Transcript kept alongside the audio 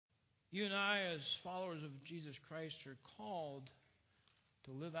You and I, as followers of Jesus Christ, are called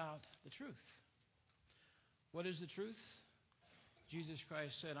to live out the truth. What is the truth? Jesus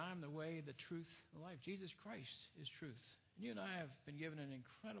Christ said, I am the way, the truth, the life. Jesus Christ is truth. And you and I have been given an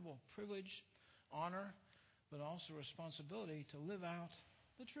incredible privilege, honor, but also responsibility to live out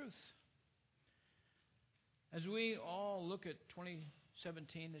the truth. As we all look at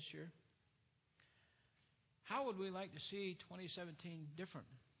 2017 this year, how would we like to see 2017 different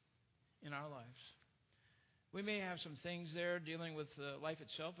in our lives? We may have some things there dealing with life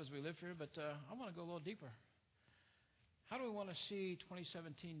itself as we live here, but I want to go a little deeper. How do we want to see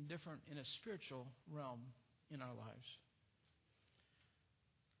 2017 different in a spiritual realm in our lives?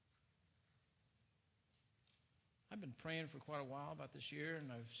 I've been praying for quite a while about this year, and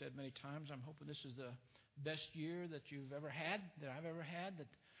I've said many times, I'm hoping this is the best year that you've ever had, that I've ever had, that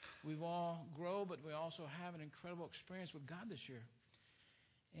we've all grow, but we also have an incredible experience with God this year.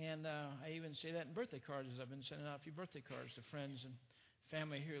 And I even say that in birthday cards, as I've been sending out a few birthday cards to friends and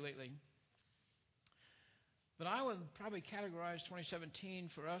family here lately. But I would probably categorize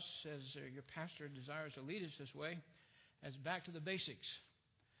 2017 for us, as your pastor desires to lead us this way, as back to the basics.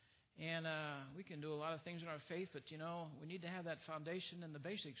 And we can do a lot of things in our faith, but, we need to have that foundation and the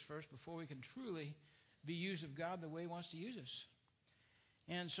basics first before we can truly be used of God the way He wants to use us.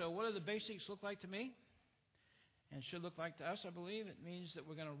 And so what do the basics look like to me? And should look like to us, I believe. It means that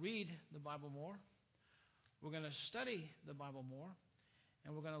we're going to read the Bible more. We're going to study the Bible more.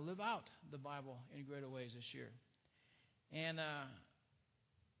 And we're going to live out the Bible in greater ways this year. And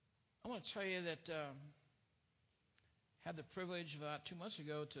I want to tell you that had the privilege about 2 months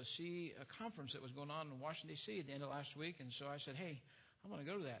ago to see a conference that was going on in Washington, D.C. at the end of last week. And so I said, hey, I want to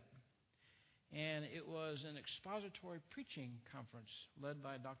go to that. And it was an expository preaching conference led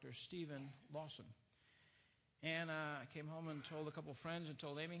by Dr. Stephen Lawson. And I came home and told a couple of friends and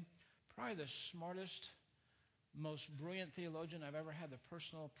told Amy, probably the smartest, most brilliant theologian I've ever had the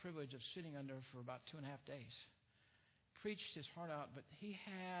personal privilege of sitting under for about 2.5 days. Preached his heart out, but he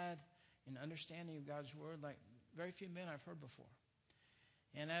had an understanding of God's Word like very few men I've heard before.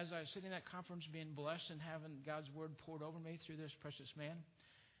 And as I was sitting in that conference being blessed and having God's Word poured over me through this precious man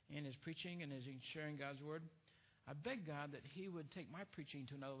in his preaching and his sharing God's Word, I begged God that He would take my preaching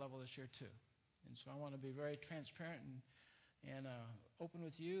to another level this year too. And so I want to be very transparent and open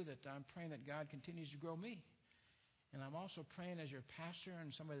with you that I'm praying that God continues to grow me. And I'm also praying as your pastor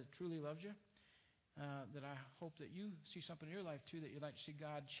and somebody that truly loves you, that I hope that you see something in your life too, that you'd like to see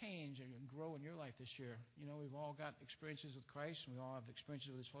God change and grow in your life this year. We've all got experiences with Christ, and we all have experiences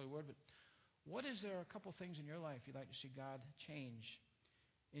with His holy word, but what is there a couple things in your life you'd like to see God change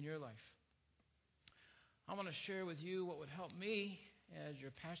in your life? I want to share with you what would help me as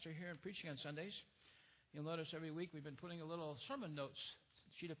your pastor here and preaching on Sundays. You'll notice every week we've been putting a little sermon notes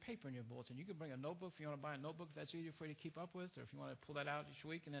sheet of paper in your bulletin. You can bring a notebook if you want to buy a notebook if that's easier for you to keep up with, or if you want to pull that out each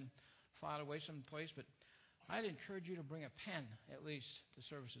week and then file it away someplace. But I'd encourage you to bring a pen, at least, to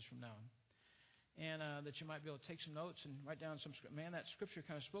services from now on. And that you might be able to take some notes and write down some scripture. Man, that scripture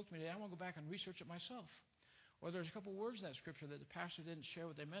kind of spoke to me today. I want to go back and research it myself. Or there's a couple words in that scripture that the pastor didn't share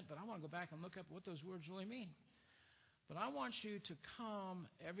what they meant, but I want to go back and look up what those words really mean. But I want you to come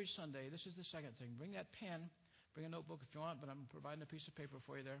every Sunday. This is the second thing. Bring that pen. Bring a notebook if you want, but I'm providing a piece of paper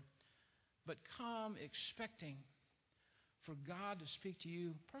for you there. But come expecting for God to speak to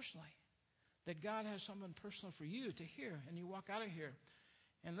you personally. That God has something personal for you to hear, and you walk out of here.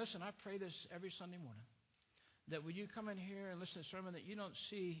 And listen, I pray this every Sunday morning. That when you come in here and listen to a sermon, that you don't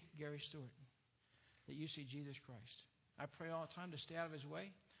see Gary Stewart. That you see Jesus Christ. I pray all the time to stay out of His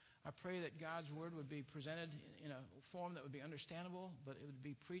way. I pray that God's Word would be presented in a form that would be understandable, but it would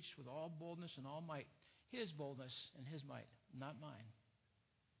be preached with all boldness and all might. His boldness and His might, not mine.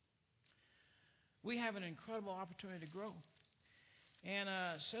 We have an incredible opportunity to grow. And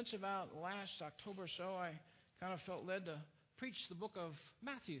since about last October or so, I kind of felt led to preach the book of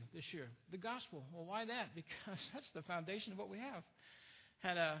Matthew this year, the gospel. Well, why that? Because that's the foundation of what we have.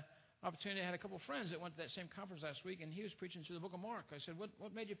 Had a opportunity, I had a couple of friends that went to that same conference last week, and he was preaching through the book of Mark. I said,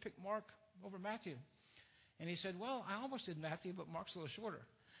 what made you pick Mark over Matthew? And he said, well, I almost did Matthew, but Mark's a little shorter.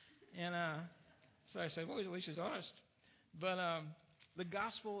 And so I said, well, at least he's honest. But the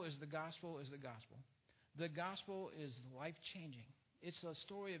gospel is the gospel is the gospel. The gospel is life-changing. It's the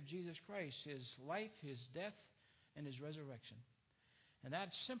story of Jesus Christ, His life, His death, and His resurrection. And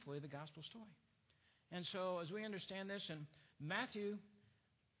that's simply the gospel story. And so as we understand this, and Matthew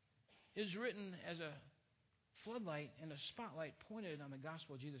is written as a floodlight and a spotlight pointed on the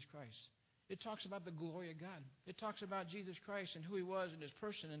gospel of Jesus Christ. It talks about the glory of God. It talks about Jesus Christ and who He was and His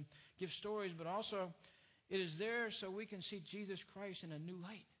person and gives stories, but also it is there so we can see Jesus Christ in a new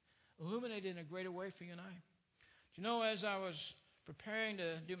light. illuminated in a greater way for you and I. Do you know, as I was preparing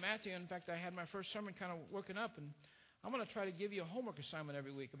to do Matthew, in fact, I had my first sermon kind of working up, and I'm going to try to give you a homework assignment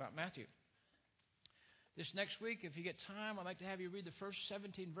every week about Matthew. This next week, if you get time, I'd like to have you read the first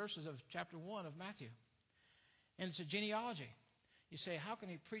 17 verses of chapter 1 of Matthew. And it's a genealogy. You say, how can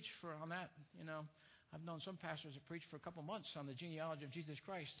he preach on that? You know, I've known some pastors that preach for a couple months on the genealogy of Jesus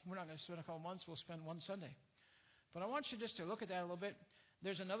Christ. We're not going to spend a couple months. We'll spend one Sunday. But I want you just to look at that a little bit.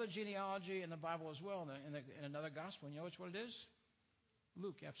 There's another genealogy in the Bible as well, in another gospel. You know what it is?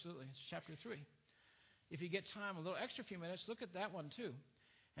 Luke, absolutely. It's chapter 3. If you get time, a little extra few minutes, look at that one too.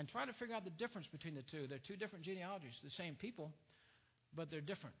 And try to figure out the difference between the two. They're two different genealogies, the same people, but they're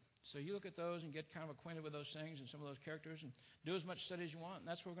different. So you look at those and get kind of acquainted with those things and some of those characters and do as much study as you want. And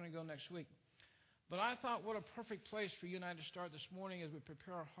that's where we're going to go next week. But I thought what a perfect place for you and I to start this morning as we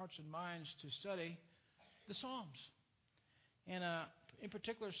prepare our hearts and minds to study the Psalms. And in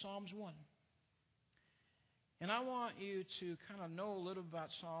particular, Psalms 1. And I want you to kind of know a little about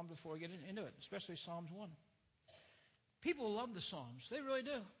Psalms before we get into it, especially Psalms 1. People love the Psalms. They really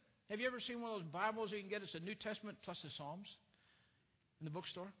do. Have you ever seen one of those Bibles you can get? It's a New Testament plus the Psalms in the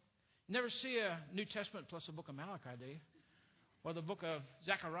bookstore. You never see a New Testament plus the book of Malachi, do you? Or the book of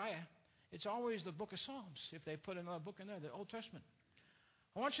Zechariah. It's always the book of Psalms if they put another book in there, the Old Testament.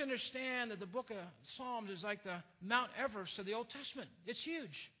 I want you to understand that the book of Psalms is like the Mount Everest of the Old Testament. It's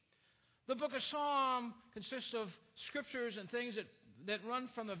huge. The book of Psalm consists of scriptures and things that run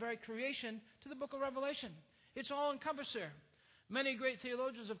from the very creation to the book of Revelation. It's all encompassed there. Many great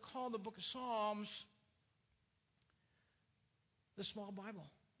theologians have called the book of Psalms the small Bible,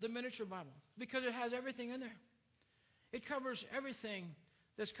 the miniature Bible, because it has everything in there. It covers everything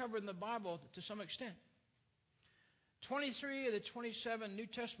that's covered in the Bible to some extent. 23 of the 27 New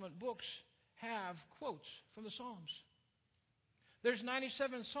Testament books have quotes from the Psalms. There's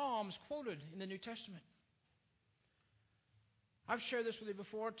 97 Psalms quoted in the New Testament. I've shared this with you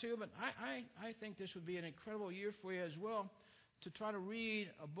before too, but I think this would be an incredible year for you as well to try to read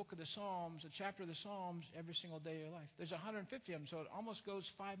a book of the Psalms, a chapter of the Psalms every single day of your life. There's 150 of them, so it almost goes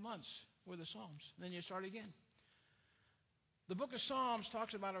 5 months with the Psalms. And then you start again. The book of Psalms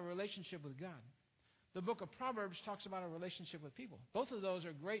talks about a relationship with God. The book of Proverbs talks about a relationship with people. Both of those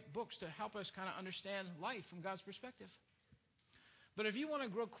are great books to help us kind of understand life from God's perspective. But if you want to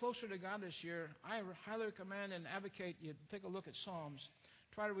grow closer to God this year, I highly recommend and advocate you take a look at Psalms.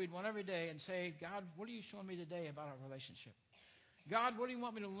 Try to read one every day and say, God, what are you showing me today about our relationship? God, what do you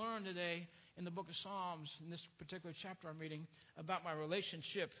want me to learn today in the book of Psalms, in this particular chapter I'm reading, about my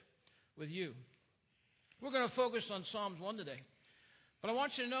relationship with you? We're going to focus on Psalms 1 today. But I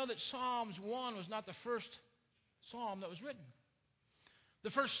want you to know that Psalms 1 was not the first psalm that was written. The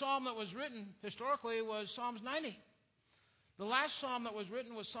first psalm that was written historically was Psalms 90. The last psalm that was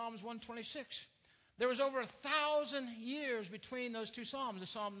written was Psalms 126. There was over 1,000 years between those two psalms, the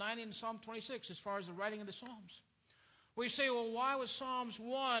Psalm 90 and Psalm 26, as far as the writing of the psalms. We say, well, why was Psalms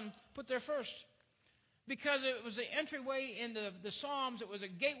 1 put there first? Because it was the entryway into the Psalms. It was a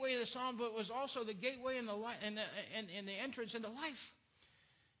gateway to the Psalms, but it was also the gateway in the entrance into life.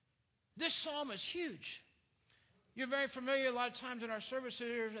 This psalm is huge. You're very familiar a lot of times in our service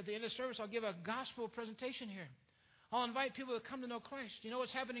here. At the end of the service, I'll give a gospel presentation here. I'll invite people to come to know Christ. You know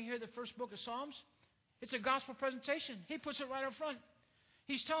what's happening here in the first book of Psalms? It's a gospel presentation. He puts it right up front.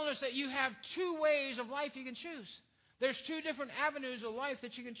 He's telling us that you have two ways of life you can choose. There's two different avenues of life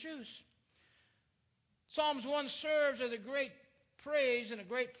that you can choose. Psalms 1 serves as a great praise and a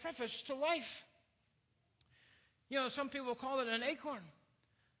great preface to life. You know, some people call it an acorn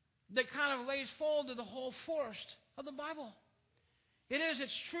that kind of lays fold to the whole forest of the Bible.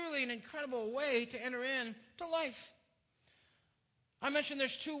 It's truly an incredible way to enter into life. I mentioned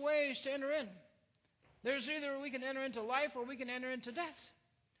there's two ways to enter in. There's either we can enter into life or we can enter into death.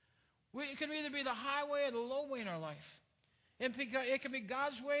 It can either be the highway or the low way in our life. It can be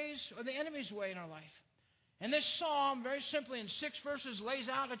God's ways or the enemy's way in our life. And this psalm, very simply in 6 verses, lays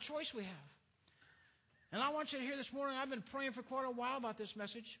out a choice we have. And I want you to hear this morning, I've been praying for quite a while about this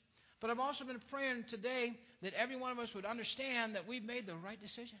message, but I've also been praying today that every one of us would understand that we've made the right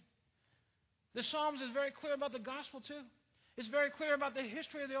decision. The Psalms is very clear about the gospel too. It's very clear about the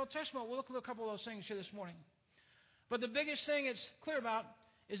history of the Old Testament. We'll look at a couple of those things here this morning. But the biggest thing it's clear about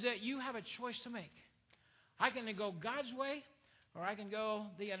is that you have a choice to make. I can go God's way, or I can go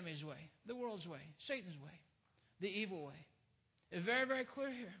the enemy's way, the world's way, Satan's way, the evil way. It's very, very clear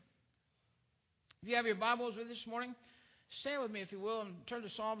here. If you have your Bibles with you this morning, stand with me, if you will, and turn to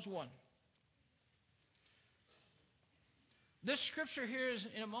Psalms 1. This scripture here is,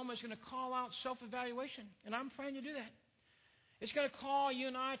 in a moment, is going to call out self-evaluation, and I'm praying you do that. It's going to call you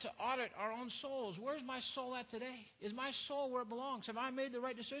and I to audit our own souls. Where's my soul at today? Is my soul where it belongs? Have I made the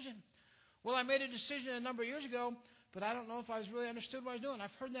right decision? Well, I made a decision a number of years ago, but I don't know if I was really understood what I was doing.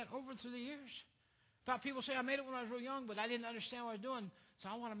 I've heard that over through the years. In fact, people say I made it when I was real young, but I didn't understand what I was doing, so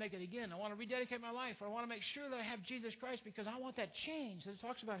I want to make it again. I want to rededicate my life, or I want to make sure that I have Jesus Christ because I want that change that it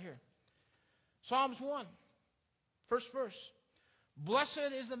talks about here. Psalms 1, first verse.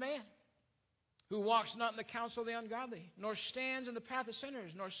 Blessed is the man who walks not in the counsel of the ungodly, nor stands in the path of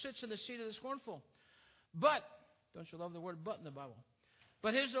sinners, nor sits in the seat of the scornful. But, don't you love the word but in the Bible?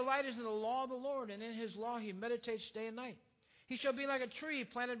 But his delight is in the law of the Lord, and in his law he meditates day and night. He shall be like a tree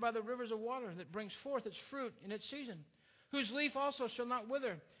planted by the rivers of water that brings forth its fruit in its season, whose leaf also shall not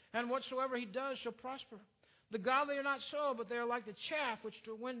wither, and whatsoever he does shall prosper. The godly are not so, but they are like the chaff which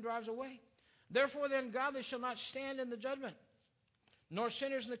the wind drives away. Therefore the ungodly shall not stand in the judgment, nor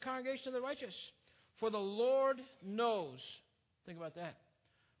sinners in the congregation of the righteous. For the Lord knows, think about that.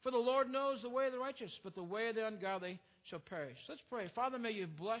 For the Lord knows the way of the righteous, but the way of the ungodly shall perish. Let's pray. Father, may you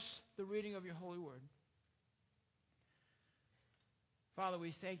bless the reading of your holy word. Father,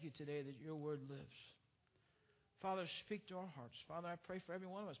 we thank you today that your word lives. Father, speak to our hearts. Father, I pray for every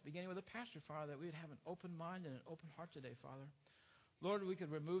one of us, beginning with the pastor, Father, that we would have an open mind and an open heart today, Father. Lord, we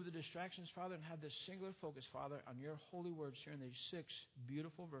could remove the distractions, Father, and have this singular focus, Father, on your holy words here in these 6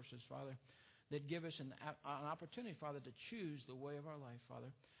 beautiful verses, Father, that give us an opportunity, Father, to choose the way of our life,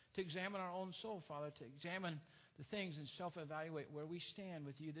 Father, to examine our own soul, Father, to examine the things and self-evaluate where we stand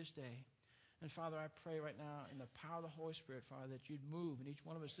with you this day. And, Father, I pray right now in the power of the Holy Spirit, Father, that you'd move in each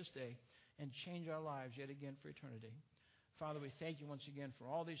one of us this day and change our lives yet again for eternity. Father, we thank you once again for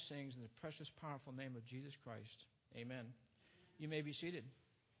all these things in the precious, powerful name of Jesus Christ. Amen. You may be seated.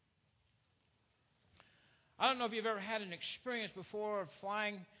 I don't know if you've ever had an experience before of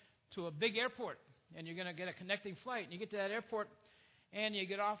flying to a big airport, and you're going to get a connecting flight, and you get to that airport, and you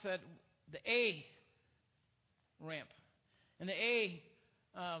get off at the A ramp, and the A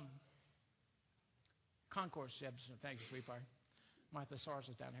concourse. Yeah, thank you, sweetheart. My thesaurus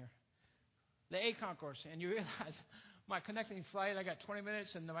is down here. The A concourse, and you realize my connecting flight, I got 20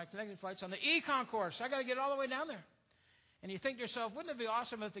 minutes, and my connecting flight's on the E concourse. I got to get all the way down there. And you think to yourself, wouldn't it be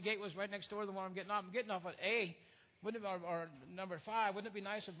awesome if the gate was right next door to the one I'm getting off? I'm getting off at A. Wouldn't it, or number 5, wouldn't it be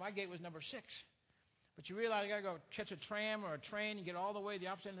nice if my gate was number 6? But you realize you got to go catch a tram or a train and get all the way to the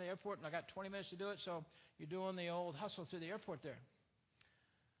opposite end of the airport, and I got 20 minutes to do it, so you're doing the old hustle through the airport there.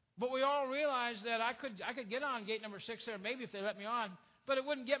 But we all realize that I could get on gate number 6 there, maybe if they let me on, but it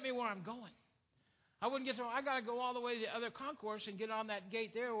wouldn't get me where I'm going. I wouldn't get to. I got to go all the way to the other concourse and get on that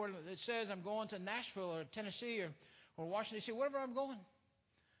gate there where it says I'm going to Nashville or Tennessee or Washington D.C., wherever I'm going.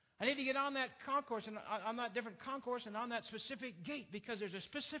 I need to get on that concourse and on that different concourse and on that specific gate because there's a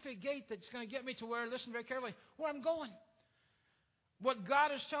specific gate that's going to get me to where, listen very carefully, where I'm going. What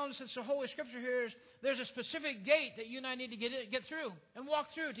God is telling us in the Holy Scripture here is there's a specific gate that you and I need to get through and walk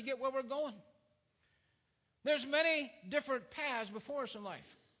through to get where we're going. There's many different paths before us in life.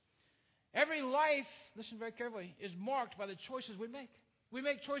 Every life, listen very carefully, is marked by the choices we make. We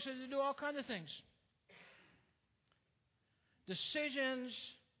make choices to do all kinds of things. Decisions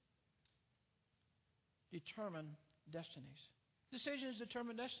determine destinies. Decisions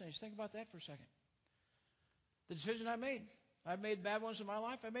determine destinies. Think about that for a second. The decision I made. I've made bad ones in my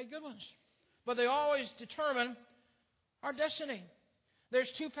life. I've made good ones. But they always determine our destiny.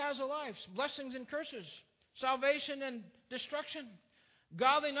 There's 2 paths of life, blessings and curses, salvation and destruction,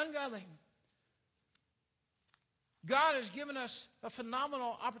 godly and ungodly. God has given us a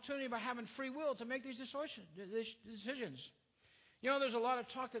phenomenal opportunity by having free will to make these decisions. You know, there's a lot of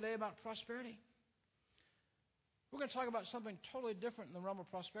talk today about prosperity. We're going to talk about something totally different in the realm of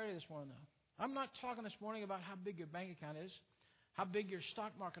prosperity this morning, though. I'm not talking this morning about how big your bank account is, how big your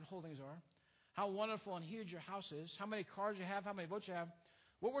stock market holdings are, how wonderful and huge your house is, how many cars you have, how many votes you have.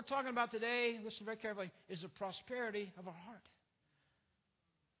 What we're talking about today, listen very carefully, is the prosperity of our heart.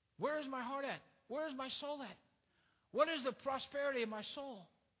 Where is my heart at? Where is my soul at? What is the prosperity of my soul?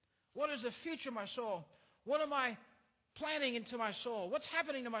 What is the future of my soul? What am I planning into my soul? What's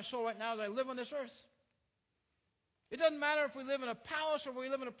happening to my soul right now as I live on this earth? It doesn't matter if we live in a palace or we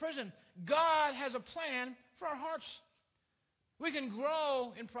live in a prison. God has a plan for our hearts. We can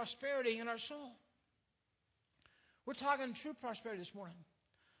grow in prosperity in our soul. We're talking true prosperity this morning.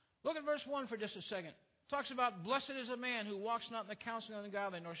 Look at verse 1 for just a second. It talks about, blessed is a man who walks not in the counsel of the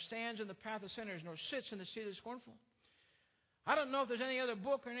ungodly, nor stands in the path of sinners, nor sits in the seat of the scornful. I don't know if there's any other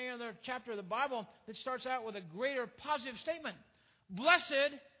book or any other chapter of the Bible that starts out with a greater positive statement.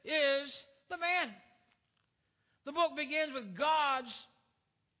 Blessed is the man. The book begins with God's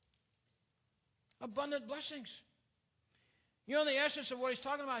abundant blessings. You know, the essence of what he's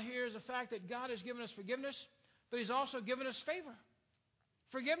talking about here is the fact that God has given us forgiveness, but he's also given us favor.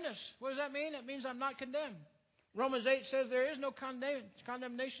 Forgiveness. What does that mean? It means I'm not condemned. Romans 8 says there is no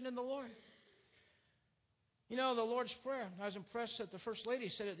condemnation in the Lord. You know, the Lord's Prayer. I was impressed that the First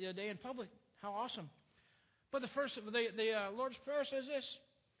Lady said it the other day in public. How awesome. But the Lord's Prayer says this,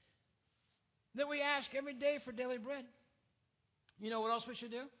 that we ask every day for daily bread. You know what else we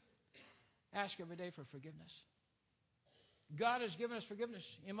should do? Ask every day for forgiveness. God has given us forgiveness.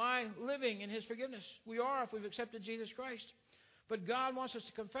 Am I living in his forgiveness? We are if we've accepted Jesus Christ. But God wants us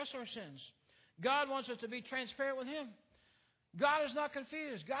to confess our sins. God wants us to be transparent with him. God is not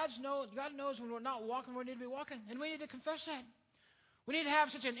confused. God knows when we're not walking where we need to be walking. And we need to confess that. We need to have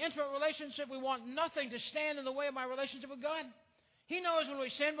such an intimate relationship. We want nothing to stand in the way of my relationship with God. He knows when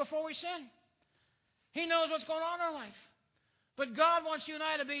we sin before we sin. He knows what's going on in our life. But God wants you and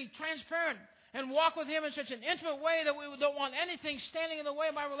I to be transparent and walk with him in such an intimate way that we don't want anything standing in the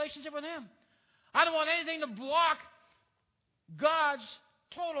way of my relationship with him. I don't want anything to block God's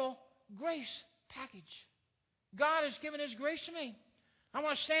total grace package. God has given his grace to me. I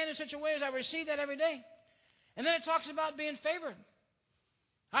want to stand in such a way as I receive that every day. And then it talks about being favored.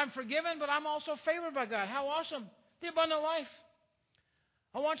 I'm forgiven, but I'm also favored by God. How awesome. The abundant life.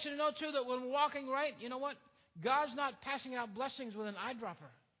 I want you to know, too, that when we're walking right, you know what? God's not passing out blessings with an eyedropper.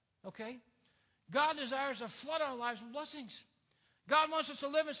 Okay? God desires to flood our lives with blessings. God wants us to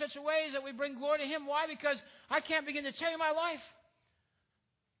live in such a way that we bring glory to him. Why? Because I can't begin to tell you my life.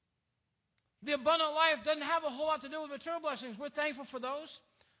 The abundant life doesn't have a whole lot to do with material blessings. We're thankful for those.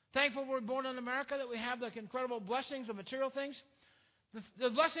 Thankful we're born in America, that we have the incredible blessings of material things.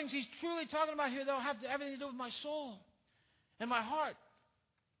 The blessings he's truly talking about here, though, have everything to do with my soul and my heart.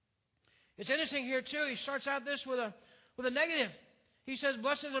 It's interesting here, too. He starts out this with a negative. He says,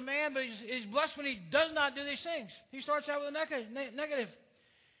 blessed is a man, but he's blessed when he does not do these things. He starts out with a negative.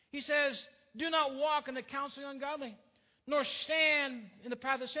 He says, do not walk in the counsel of the ungodly, nor stand in the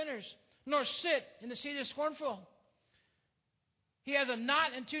path of sinners, nor sit in the seat of the scornful. He has a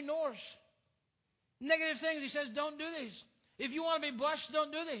not and two nors. Negative things. He says, don't do these. If you want to be blessed,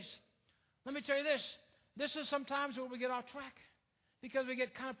 don't do these. Let me tell you this. This is sometimes where we get off track because we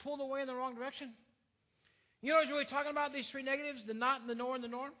get kind of pulled away in the wrong direction. You know what he's really talking about, these three negatives, the not and the nor and the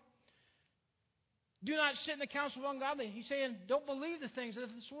norm? Do not sit in the counsel of ungodly. He's saying, don't believe the things of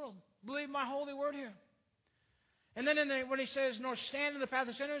this world. Believe my holy word here. And then when he says, nor stand in the path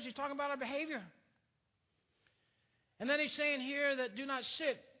of sinners, he's talking about our behavior. And then he's saying here that do not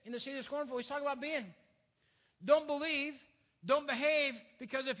sit in the seat of the scornful. He's talking about being. Don't believe, don't behave,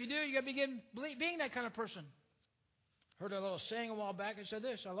 because if you do, you're going to begin being that kind of person. Heard a little saying a while back. It said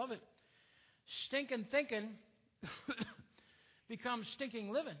this. I love it. Stinking thinking becomes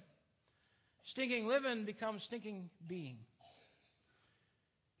stinking living. Stinking living becomes stinking being.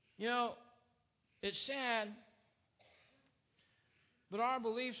 You know, it's sad, but our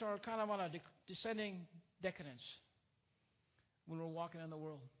beliefs are kind of on a descending decadence when we're walking in the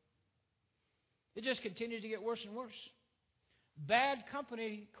world. It just continues to get worse and worse. Bad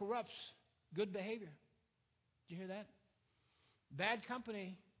company corrupts good behavior. Did you hear that? Bad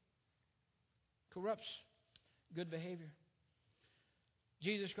company corrupts good behavior.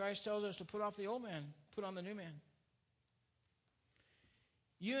 Jesus Christ tells us to put off the old man, put on the new man.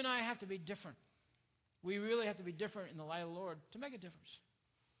 You and I have to be different. We really have to be different in the light of the Lord to make a difference.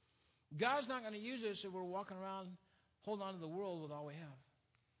 God's not going to use us if we're walking around holding on to the world with all we have.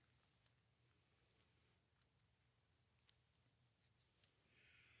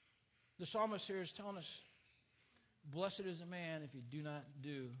 The psalmist here is telling us, blessed is the man if you do not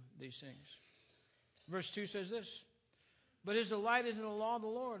do these things. Verse 2 says this, but his delight is in the law of the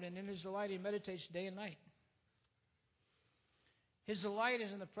Lord, and in his delight he meditates day and night. His delight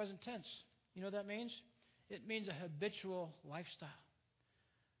is in the present tense. You know what that means? It means a habitual lifestyle.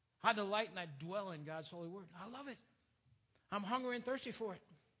 I delight and I dwell in God's holy word. I love it. I'm hungry and thirsty for it.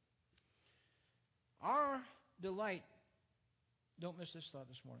 Our delight, don't miss this thought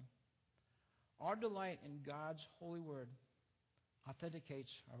this morning. Our delight in God's holy word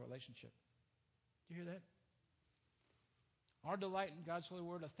authenticates our relationship. Do you hear that? Our delight in God's holy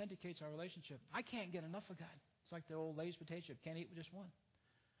word authenticates our relationship. I can't get enough of God. It's like the old Lay's potato chip. Can't eat with just one.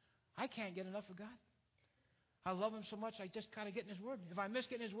 I can't get enough of God. I love him so much, I just got to get in his word. If I miss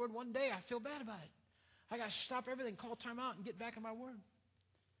getting his word one day, I feel bad about it. I got to stop everything, call time out, and get back in my word.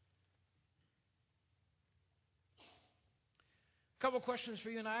 A couple questions for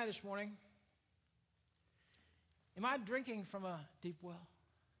you and I this morning. Am I drinking from a deep well?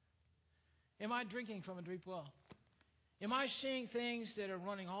 Am I drinking from a deep well? Am I seeing things that are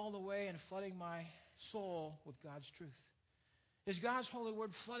running all the way and flooding my soul with God's truth? Is God's holy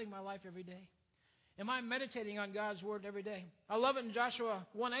word flooding my life every day? Am I meditating on God's word every day? I love it in Joshua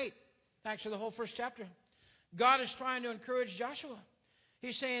 1:8, actually the whole first chapter. God is trying to encourage Joshua.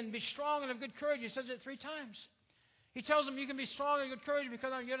 He's saying, be strong and of good courage. He says it 3 times. He tells him, you can be strong and of good courage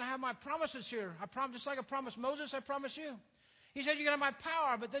because I'm going to have my promises here. I promise, just like I promised Moses, I promise you. He said, you're going to have my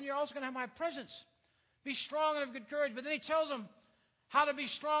power, but then you're also going to have my presence. Be strong and of good courage. But then he tells them how to be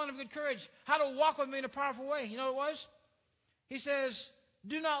strong and of good courage, how to walk with me in a powerful way. You know what it was? He says,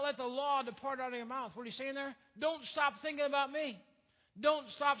 do not let the law depart out of your mouth. What are you saying there? Don't stop thinking about me. Don't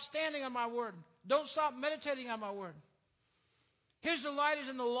stop standing on my word. Don't stop meditating on my word. His delight is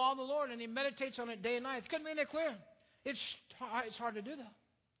in the law of the Lord, and he meditates on it day and night. It couldn't be any clearer. It's hard to do, though.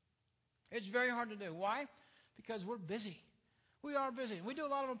 It's very hard to do. Why? Because we're busy. We are busy. We do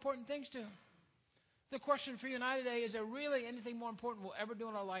a lot of important things, too. The question for you and I today, is there really anything more important we'll ever do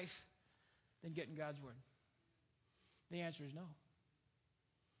in our life than getting God's word? The answer is no.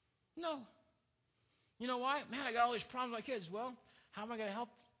 No. You know why? Man, I got all these problems with my kids. Well, how am I going to help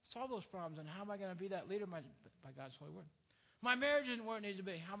solve those problems? And how am I going to be that leader by God's holy word? My marriage isn't where it needs to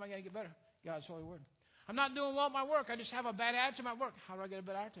be. How am I going to get better? God's holy word. I'm not doing well at my work. I just have a bad attitude at my work. How do I get a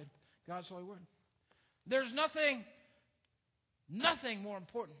better attitude? God's holy word. There's nothing more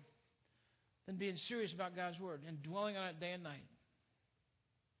important than being serious about God's word and dwelling on it day and night.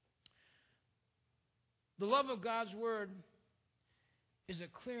 The love of God's word is a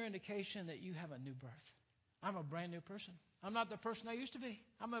clear indication that you have a new birth. I'm a brand new person. I'm not the person I used to be.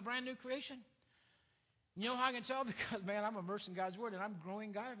 I'm a brand new creation. You know how I can tell? Because, man, I'm immersed in God's word and I'm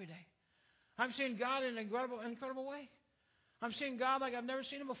growing God every day. I'm seeing God in an incredible way. I'm seeing God like I've never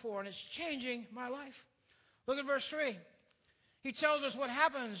seen him before, and it's changing my life. Look at verse 3. He tells us what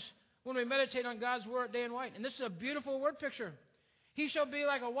happens when we meditate on God's word day and night. And this is a beautiful word picture. He shall be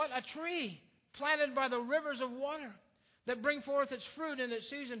like a what? A tree planted by the rivers of water that bring forth its fruit in its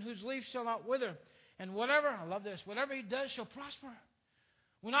season, whose leaf shall not wither. And whatever, I love this, whatever he does shall prosper.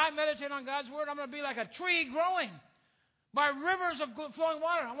 When I meditate on God's word, I'm going to be like a tree growing by rivers of flowing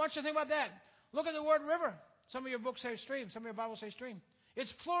water. I want you to think about that. Look at the word river. Some of your books say stream. Some of your Bibles say stream.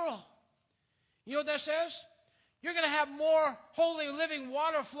 It's plural. You know what that says? You're going to have more holy living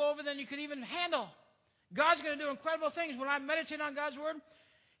water flow over than you could even handle. God's going to do incredible things. When I meditate on God's word,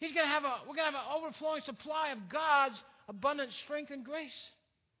 we're going to have an overflowing supply of God's abundant strength and grace.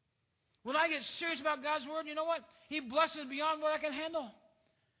 When I get serious about God's word, you know what? He blesses beyond what I can handle.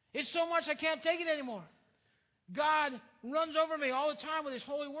 It's so much I can't take it anymore. God runs over me all the time with his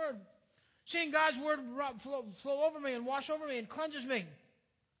holy word. Seeing God's word flow over me and wash over me and cleanses me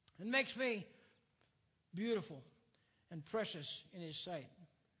and makes me beautiful and precious in his sight.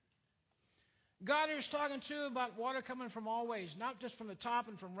 God is talking too about water coming from all ways, not just from the top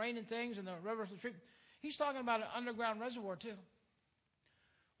and from rain and things and the rivers and the stream. He's talking about an underground reservoir too.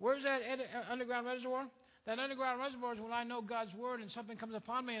 Where's that underground reservoir? That underground reservoir is when I know God's word and something comes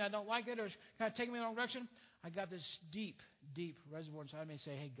upon me and I don't like it or it's kind of taking me in the wrong direction. I got this deep, deep reservoir inside me and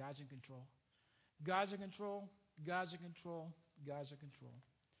say, hey, God's in control. God's in control. God's in control. God's in control.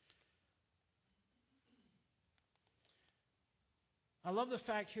 I love the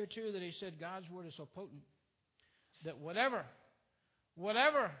fact here, too, that he said God's word is so potent that whatever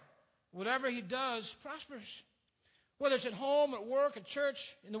he does prospers. Whether it's at home, at work, at church,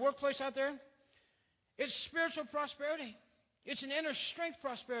 in the workplace out there, it's spiritual prosperity. It's an inner strength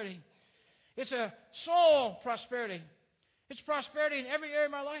prosperity. It's a soul prosperity. It's prosperity in every area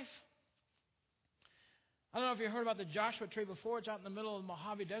of my life. I don't know if you've heard about the Joshua tree before. It's out in the middle of the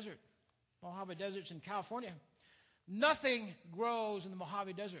Mojave Desert. Mojave Desert's in California. Nothing grows in the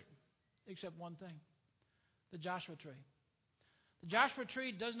Mojave Desert except one thing, the Joshua tree. The Joshua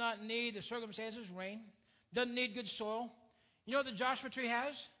tree does not need the circumstances, rain, doesn't need good soil. You know what the Joshua tree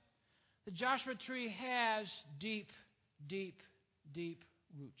has? The Joshua tree has deep, deep, deep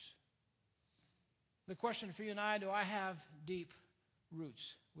roots. The question for you and I, do I have deep roots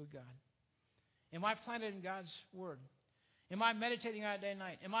with God? Am I planted in God's word? Am I meditating on it day and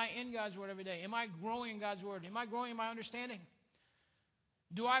night? Am I in God's word every day? Am I growing in God's word? Am I growing in my understanding?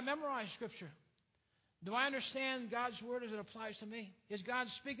 Do I memorize Scripture? Do I understand God's word as it applies to me? Is God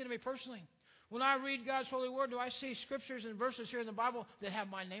speaking to me personally? When I read God's holy word, do I see scriptures and verses here in the Bible that have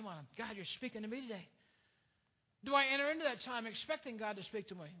my name on them? God, you're speaking to me today. Do I enter into that time expecting God to speak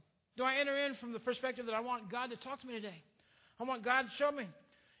to me? Do I enter in from the perspective that I want God to talk to me today? I want God to show me.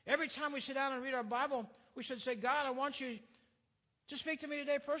 Every time we sit down and read our Bible, we should say, God, I want you to speak to me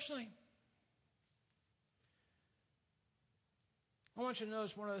today personally. I want you to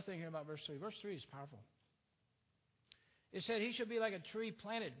notice one other thing here about verse 3. Verse 3 is powerful. It said he should be like a tree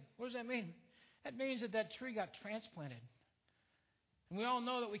planted. What does that mean? That means that tree got transplanted. And we all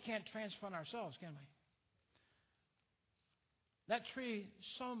know that we can't transplant ourselves, can we? That tree,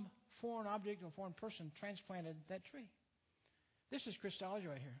 some foreign object or foreign person transplanted that tree. This is Christology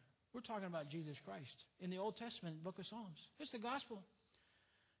right here. We're talking about Jesus Christ in the Old Testament book of Psalms. It's the gospel.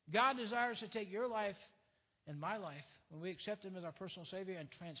 God desires to take your life and my life when we accept Him as our personal Savior and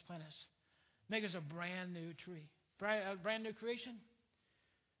transplant us. Make us a brand new tree. A brand new creation.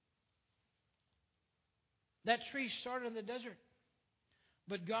 That tree started in the desert.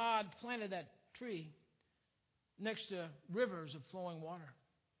 But God planted that tree next to rivers of flowing water.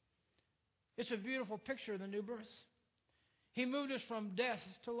 It's a beautiful picture of the new birth. He moved us from death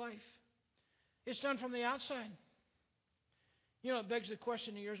to life. It's done from the outside. You know, it begs the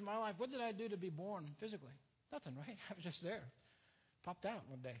question in years of my life, what did I do to be born physically? Nothing, right? I was just there. Popped out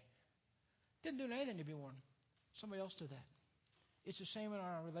one day. Didn't do anything to be born. Somebody else did that. It's the same in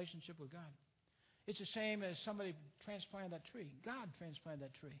our relationship with God. It's the same as somebody transplanted that tree. God transplanted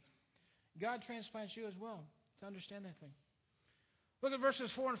that tree. God transplants you as well to understand that thing. Look at verses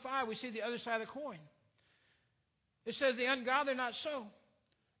 4 and 5. We see the other side of the coin. It says, the ungodly are not so,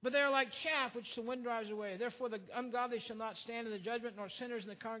 but they are like chaff which the wind drives away. Therefore the ungodly shall not stand in the judgment, nor sinners in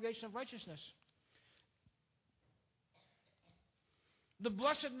the congregation of righteousness. The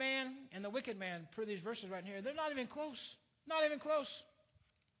blessed man and the wicked man, per these verses right here, they're not even close. Not even close.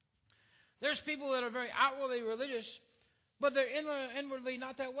 There's people that are very outwardly religious, but they're inwardly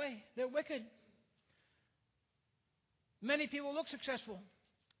not that way. They're wicked. Many people look successful,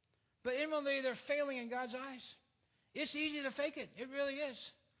 but inwardly they're failing in God's eyes. It's easy to fake it. It really is.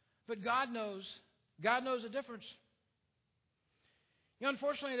 But God knows. God knows the difference. You know,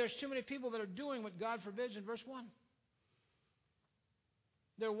 unfortunately, there's too many people that are doing what God forbids in verse 1.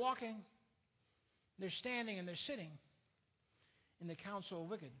 They're walking, they're standing, and they're sitting in the counsel of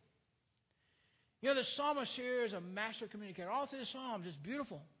wicked. You know, the psalmist here is a master communicator. All through the Psalms, it's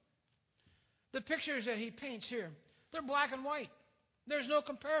beautiful. The pictures that he paints here, they're black and white. There's no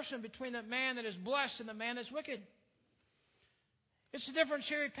comparison between the man that is blessed and the man that's wicked. It's the difference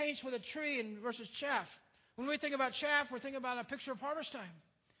here he paints with a tree versus chaff. When we think about chaff, we're thinking about a picture of harvest time.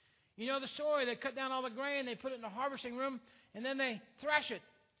 You know the story. They cut down all the grain, they put it in a harvesting room, and then they thrash it.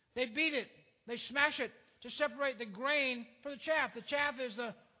 They beat it. They smash it to separate the grain from the chaff. The chaff is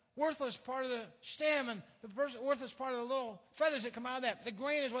the worthless part of the stem and the worthless part of the little feathers that come out of that. The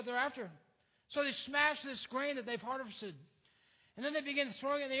grain is what they're after. So they smash this grain that they've harvested. And then they begin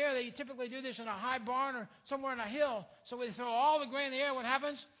throwing it in the air. They typically do this in a high barn or somewhere on a hill. So when they throw all the grain in the air, what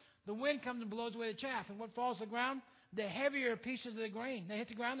happens? The wind comes and blows away the chaff. And what falls to the ground? The heavier pieces of the grain. They hit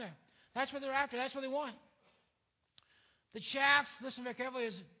the ground there. That's what they're after. That's what they want. The chaff, listen very carefully,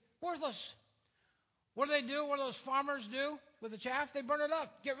 is worthless. What do? What do those farmers do with the chaff? They burn it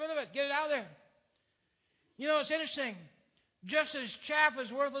up. Get rid of it. Get it out of there. You know, it's interesting. Just as chaff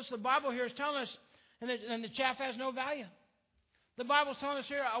is worthless, the Bible here is telling us, and the chaff has no value. The Bible's telling us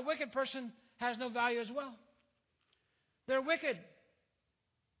here a wicked person has no value as well. They're wicked.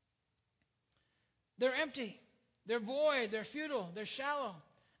 They're empty. They're void. They're futile. They're shallow.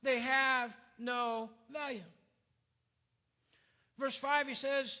 They have no value. Verse 5, he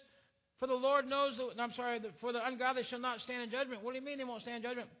says, for the ungodly shall not stand in judgment. What do you mean they won't stand in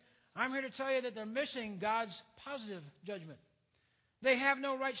judgment? I'm here to tell you that they're missing God's positive judgment. They have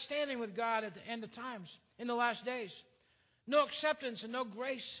no right standing with God at the end of times, in the last days. No acceptance and no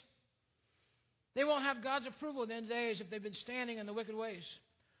grace. They won't have God's approval in the end of days if they've been standing in the wicked ways.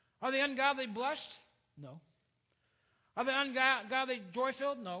 Are the ungodly blessed? No. Are the ungodly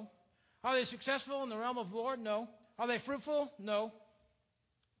joy-filled? No. Are they successful in the realm of the Lord? No. Are they fruitful? No.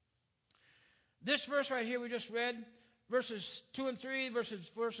 This verse right here we just read, verses 2 and 3,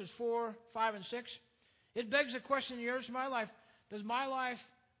 verses 4, 5, and 6, it begs the question in yours and my life, does my life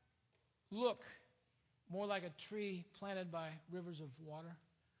look more like a tree planted by rivers of water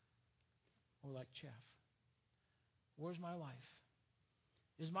or like chaff? Where's my life?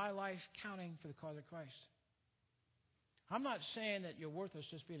 Is my life counting for the cause of Christ? I'm not saying that you're worthless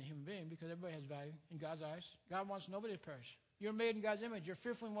just being a human being, because everybody has value in God's eyes. God wants nobody to perish. You're made in God's image. You're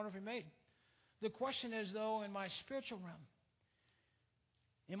fearfully and wonderfully made. The question is, though, in my spiritual realm,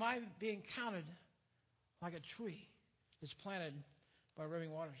 am I being counted like a tree that's planted by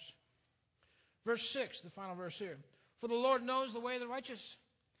riving waters? Verse 6, the final verse here. For the Lord knows the way of the righteous,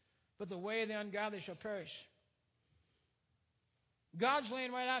 but the way of the ungodly shall perish. God's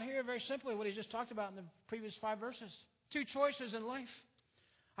laying right out here very simply what he just talked about in the previous 5 verses. 2 choices in life.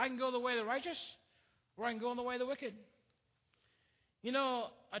 I can go the way of the righteous, or I can go in the way of the wicked. You know,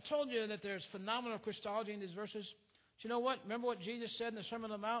 I told you that there's phenomenal Christology in these verses. But you know what? Remember what Jesus said in the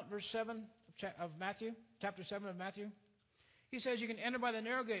Sermon on the Mount, verse 7 of Matthew, chapter 7 of Matthew? He says you can enter by the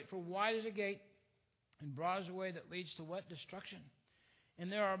narrow gate, for wide is the gate and broad is the way that leads to what? Destruction.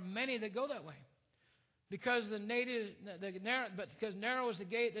 And there are many that go that way. Because narrow is the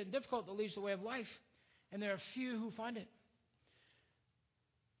gate, and difficult that leads to the way of life. And there are few who find it.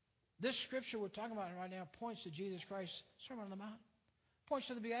 This scripture we're talking about right now points to Jesus Christ's Sermon on the Mount. Points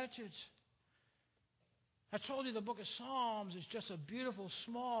to the Beatitudes. I told you the book of Psalms is just a beautiful,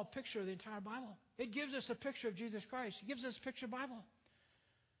 small picture of the entire Bible. It gives us a picture of Jesus Christ. It gives us a picture of the Bible.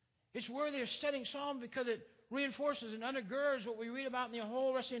 It's worthy of studying Psalm because it reinforces and undergirds what we read about in the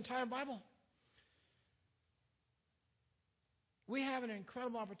whole rest of the entire Bible. We have an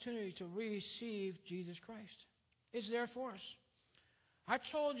incredible opportunity to receive Jesus Christ. It's there for us. I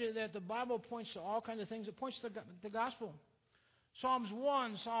told you that the Bible points to all kinds of things. It points to the gospel. Psalms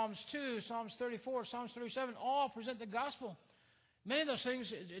 1, Psalms 2, Psalms 34, Psalms 37 all present the gospel. Many of those things,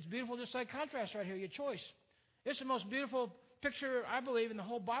 it's beautiful just like contrast right here, your choice. It's the most beautiful picture, I believe, in the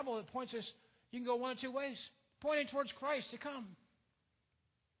whole Bible that points us, you can go one of two ways, pointing towards Christ to come.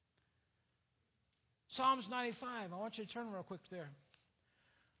 Psalms 95, I want you to turn real quick there.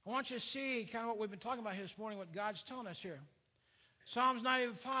 I want you to see kind of what we've been talking about here this morning, what God's telling us here. Psalms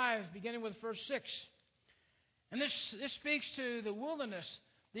 95, beginning with verse 6. And this speaks to the wilderness.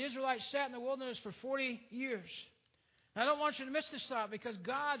 The Israelites sat in the wilderness for 40 years. Now, I don't want you to miss this thought because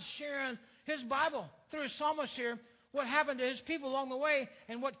God's sharing His Bible through His psalmist here, what happened to His people along the way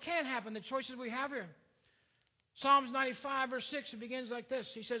and what can happen, the choices we have here. Psalms 95, verse 6, it begins like this.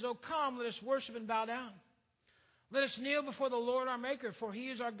 He says, "O come, let us worship and bow down. Let us kneel before the Lord our Maker, for He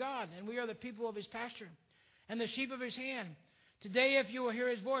is our God, and we are the people of His pasture, and the sheep of His hand. Today, if you will hear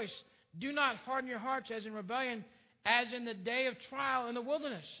His voice, do not harden your hearts as in rebellion, as in the day of trial in the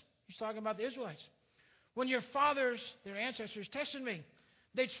wilderness." He's talking about the Israelites. "When your fathers, their ancestors, tested me,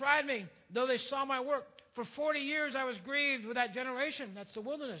 they tried me, though they saw my work. For 40 years I was grieved with that generation," that's the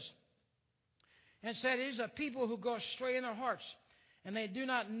wilderness, "and said, it is a people who go astray in their hearts, and they do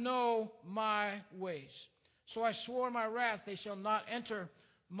not know my ways. So I swore in my wrath, they shall not enter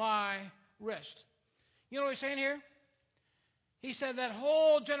my rest." You know what he's saying here? He said that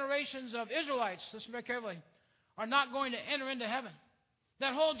whole generations of Israelites, listen very carefully, are not going to enter into heaven.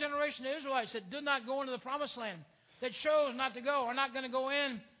 That whole generation of Israelites that did not go into the promised land, that chose not to go, are not going to go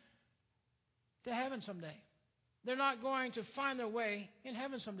in to heaven someday. They're not going to find their way in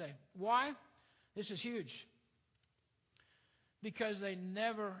heaven someday. Why? This is huge. Because they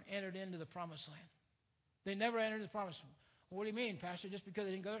never entered into the promised land. They never entered the promised land. Well, what do you mean, Pastor? Just because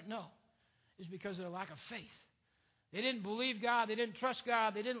they didn't go there? No. It's because of their lack of faith. They didn't believe God. They didn't trust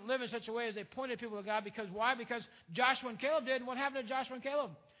God. They didn't live in such a way as they pointed people to God. Because why? Because Joshua and Caleb did. And what happened to Joshua and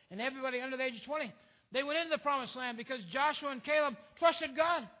Caleb? And everybody under the age of 20. They went into the promised land because Joshua and Caleb trusted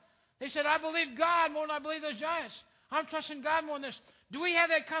God. They said, "I believe God more than I believe those giants. I'm trusting God more than this." Do we have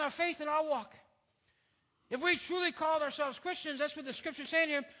that kind of faith in our walk? If we truly called ourselves Christians, that's what the Scripture is saying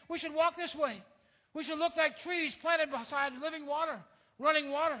here, we should walk this way. We should look like trees planted beside living water,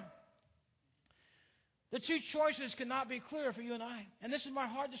 running water. The two choices cannot be clearer for you and I. And this is my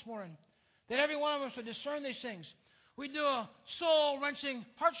heart this morning, that every one of us would discern these things. We do a soul-wrenching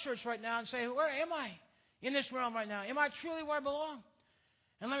heart search right now and say, where am I in this realm right now? Am I truly where I belong?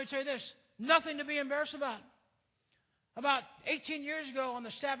 And let me tell you this, nothing to be embarrassed about. About 18 years ago on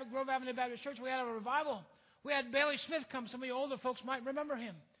the staff at Grove Avenue Baptist Church, we had a revival. We had Bailey Smith come. Some of you older folks might remember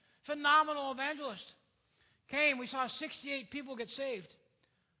him. Phenomenal evangelist. Came, we saw 68 people get saved.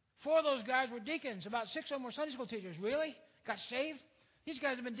 4 of those guys were deacons. About 6 of them were Sunday school teachers. Really? Got saved? These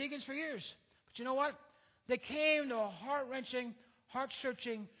guys have been deacons for years. But you know what? They came to a heart-wrenching,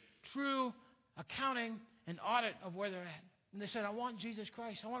 heart-searching, true accounting and audit of where they're at. And they said, "I want Jesus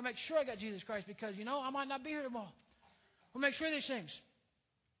Christ. I want to make sure I got Jesus Christ because, I might not be here tomorrow. We'll make sure of these things."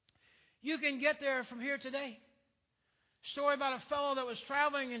 You can get there from here today. Story about a fellow that was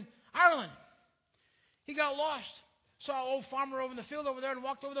traveling in Ireland. He got lost. Saw an old farmer over in the field over there and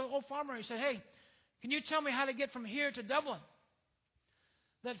walked over to the old farmer. He said, "Hey, can you tell me how to get from here to Dublin?"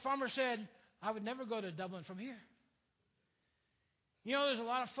 That farmer said, "I would never go to Dublin from here." There's a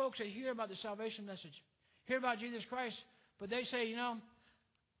lot of folks that hear about the salvation message, hear about Jesus Christ, but they say,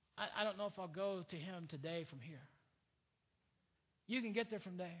 I don't know if I'll go to Him today from here. You can get there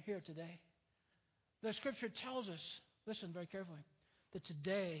from here today. The Scripture tells us, listen very carefully, that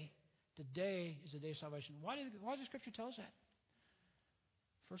today is the day of salvation. Why does the Scripture tell us that?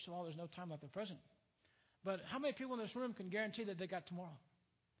 First of all, there's no time like the present. But how many people in this room can guarantee that they got tomorrow?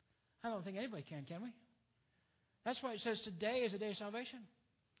 I don't think anybody can we? That's why it says today is the day of salvation.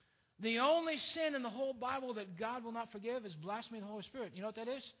 The only sin in the whole Bible that God will not forgive is blasphemy of the Holy Spirit. You know what that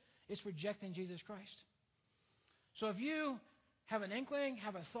is? It's rejecting Jesus Christ. So if you have an inkling,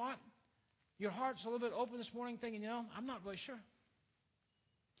 have a thought, your heart's a little bit open this morning thinking, I'm not really sure.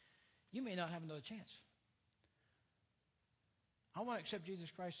 You may not have another chance. I want to accept Jesus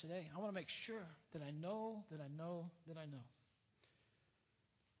Christ today. I want to make sure that I know, that I know, that I know.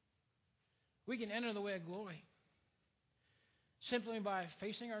 We can enter the way of glory simply by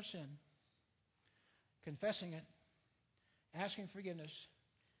facing our sin, confessing it, asking forgiveness,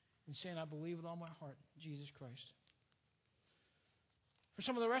 and saying, I believe with all my heart, Jesus Christ. For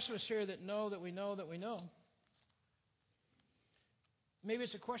some of the rest of us here that know that we know that we know, maybe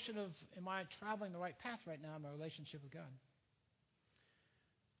it's a question of, am I traveling the right path right now in my relationship with God?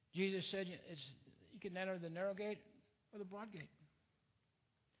 Jesus said you can enter the narrow gate or the broad gate.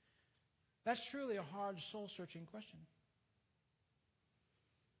 That's truly a hard, soul-searching question.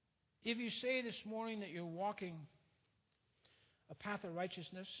 If you say this morning that you're walking a path of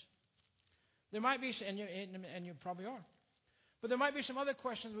righteousness, there might be, and you probably are, but there might be some other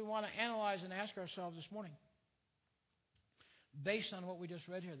questions we want to analyze and ask ourselves this morning based on what we just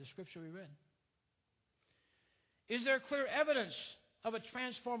read here, the scripture we read. Is there clear evidence of a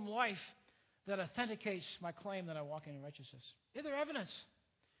transformed life that authenticates my claim that I walk in righteousness? Is there evidence?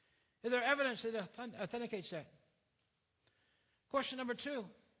 Is there evidence that authenticates that? Question number 2.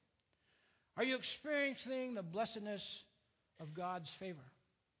 Are you experiencing the blessedness of God's favor?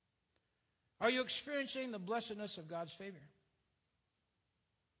 Are you experiencing the blessedness of God's favor?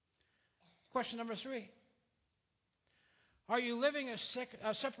 Question number 3. Are you living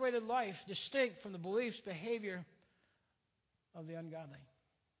a separated life distinct from the beliefs, behavior of the ungodly?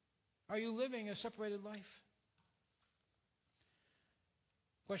 Are you living a separated life?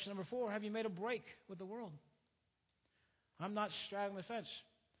 Question number 4. Have you made a break with the world? I'm not straddling the fence.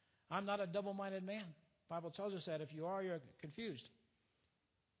 I'm not a double-minded man. The Bible tells us that. If you are, you're confused.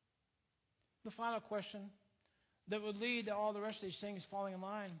 The final question that would lead to all the rest of these things falling in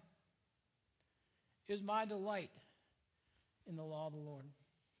line is my delight in the law of the Lord.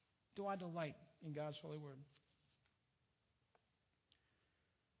 Do I delight in God's holy word?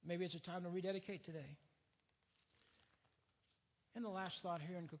 Maybe it's a time to rededicate today. And the last thought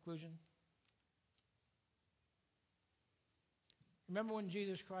here in conclusion. Remember when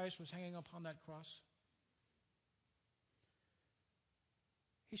Jesus Christ was hanging upon that cross?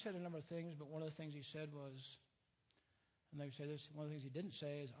 He said a number of things, but one of the things he said was, and they say this, one of the things he didn't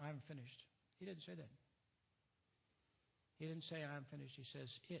say is, I'm finished. He didn't say that. He didn't say, I'm finished. He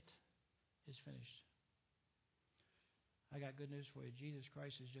says, it is finished. I got good news for you. Jesus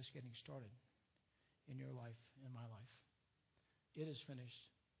Christ is just getting started in your life, in my life. It is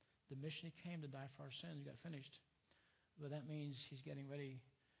finished. The mission he came to die for our sins got finished. But that means he's getting ready.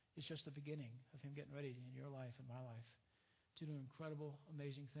 It's just the beginning of him getting ready in your life and my life to do incredible,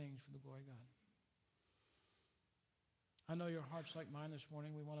 amazing things for the glory of God. I know your heart's like mine this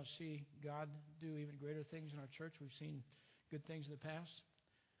morning. We want to see God do even greater things in our church. We've seen good things in the past.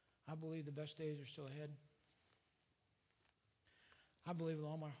 I believe the best days are still ahead. I believe with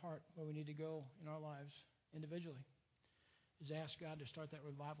all my heart where we need to go in our lives individually is ask God to start that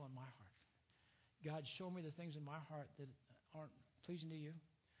revival in my heart. God, show me the things in my heart that aren't pleasing to you.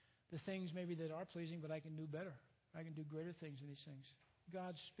 The things maybe that are pleasing, but I can do better. I can do greater things in these things.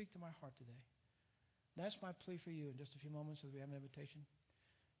 God, speak to my heart today. That's my plea for you in just a few moments as we have an invitation.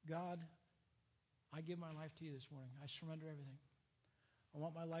 God, I give my life to you this morning. I surrender everything. I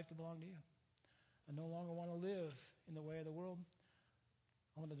want my life to belong to you. I no longer want to live in the way of the world.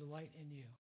 I want to delight in you.